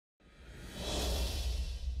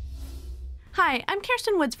Hi, I'm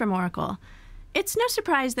Kirsten Woods from Oracle. It's no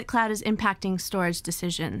surprise that cloud is impacting storage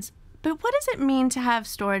decisions, but what does it mean to have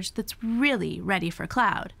storage that's really ready for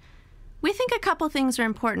cloud? We think a couple things are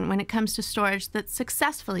important when it comes to storage that's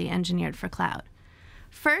successfully engineered for cloud.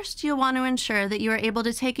 First, you'll want to ensure that you are able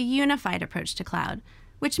to take a unified approach to cloud,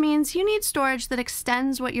 which means you need storage that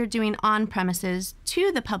extends what you're doing on-premises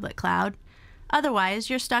to the public cloud. Otherwise,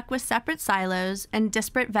 you're stuck with separate silos and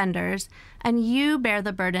disparate vendors, and you bear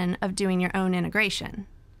the burden of doing your own integration.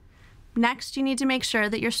 Next, you need to make sure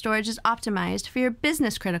that your storage is optimized for your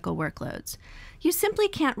business-critical workloads. You simply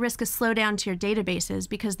can't risk a slowdown to your databases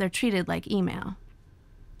because they're treated like email.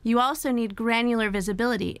 You also need granular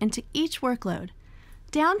visibility into each workload,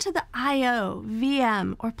 down to the I/O,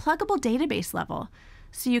 VM, or pluggable database level,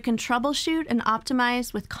 so you can troubleshoot and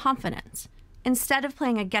optimize with confidence, instead of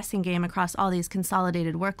playing a guessing game across all these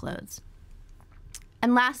consolidated workloads.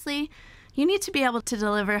 And lastly, you need to be able to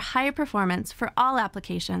deliver high performance for all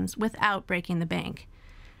applications without breaking the bank.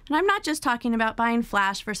 And I'm not just talking about buying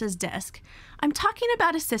flash versus disk. I'm talking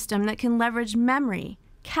about a system that can leverage memory,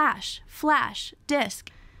 cache, flash,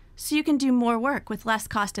 disk, so you can do more work with less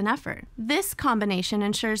cost and effort. This combination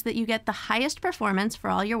ensures that you get the highest performance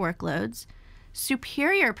for all your workloads,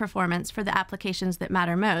 superior performance for the applications that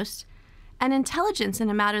matter most, and intelligence in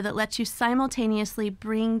a manner that lets you simultaneously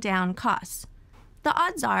bring down costs. The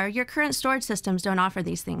odds are your current storage systems don't offer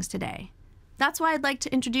these things today. That's why I'd like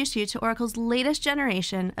to introduce you to Oracle's latest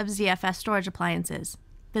generation of ZFS Storage Appliances,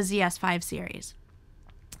 the ZS5 series.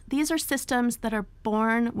 These are systems that are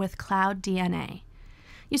born with cloud DNA.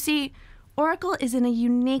 You see, Oracle is in a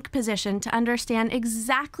unique position to understand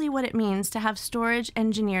exactly what it means to have storage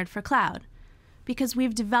engineered for cloud, because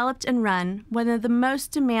we've developed and run one of the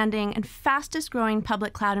most demanding and fastest growing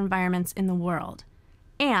public cloud environments in the world.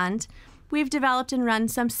 And we've developed and run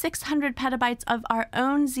some 600 petabytes of our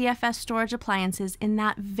own ZFS storage appliances in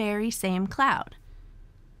that very same cloud.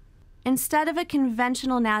 Instead of a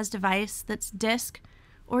conventional NAS device that's disk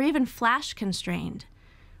or even flash constrained,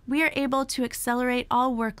 we are able to accelerate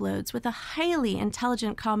all workloads with a highly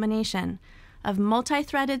intelligent combination of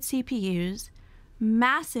multi-threaded CPUs,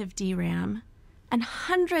 massive DRAM, and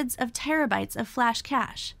hundreds of terabytes of flash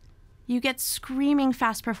cache. You get screaming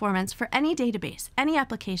fast performance for any database, any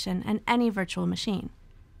application, and any virtual machine.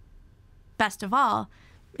 Best of all,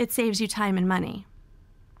 it saves you time and money.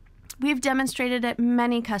 We've demonstrated at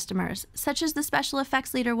many customers, such as the special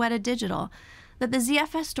effects leader Weta Digital, that the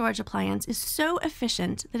ZFS storage appliance is so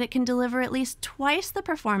efficient that it can deliver at least twice the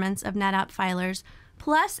performance of NetApp filers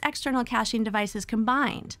plus external caching devices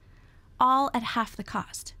combined, all at half the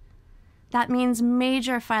cost. That means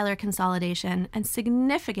major filer consolidation and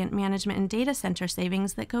significant management and data center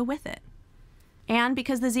savings that go with it. And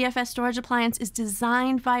because the ZFS storage appliance is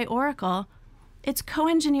designed by Oracle, it's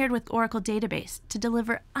co-engineered with Oracle Database to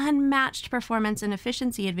deliver unmatched performance and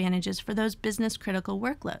efficiency advantages for those business-critical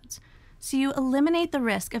workloads, so you eliminate the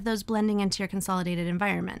risk of those blending into your consolidated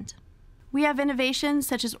environment. We have innovations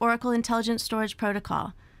such as Oracle Intelligent Storage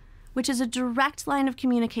Protocol, which is a direct line of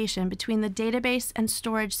communication between the database and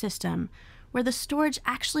storage system, where the storage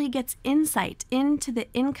actually gets insight into the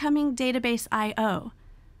incoming database I/O,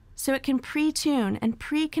 so it can pre-tune and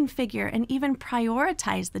pre-configure and even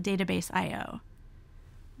prioritize the database I/O.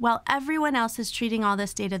 While everyone else is treating all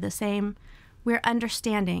this data the same, we're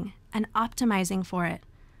understanding and optimizing for it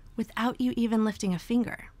without you even lifting a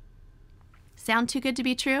finger. Sound too good to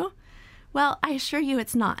be true? Well, I assure you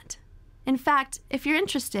it's not. In fact, if you're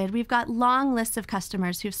interested, we've got long lists of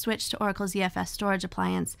customers who've switched to Oracle ZFS Storage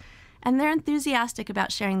Appliance, and they're enthusiastic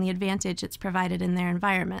about sharing the advantage it's provided in their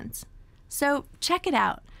environments. So check it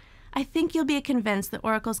out. I think you'll be convinced that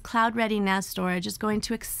Oracle's cloud-ready NAS storage is going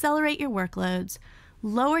to accelerate your workloads,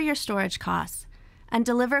 lower your storage costs, and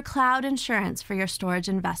deliver cloud insurance for your storage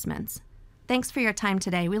investments. Thanks for your time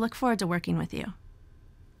today. We look forward to working with you.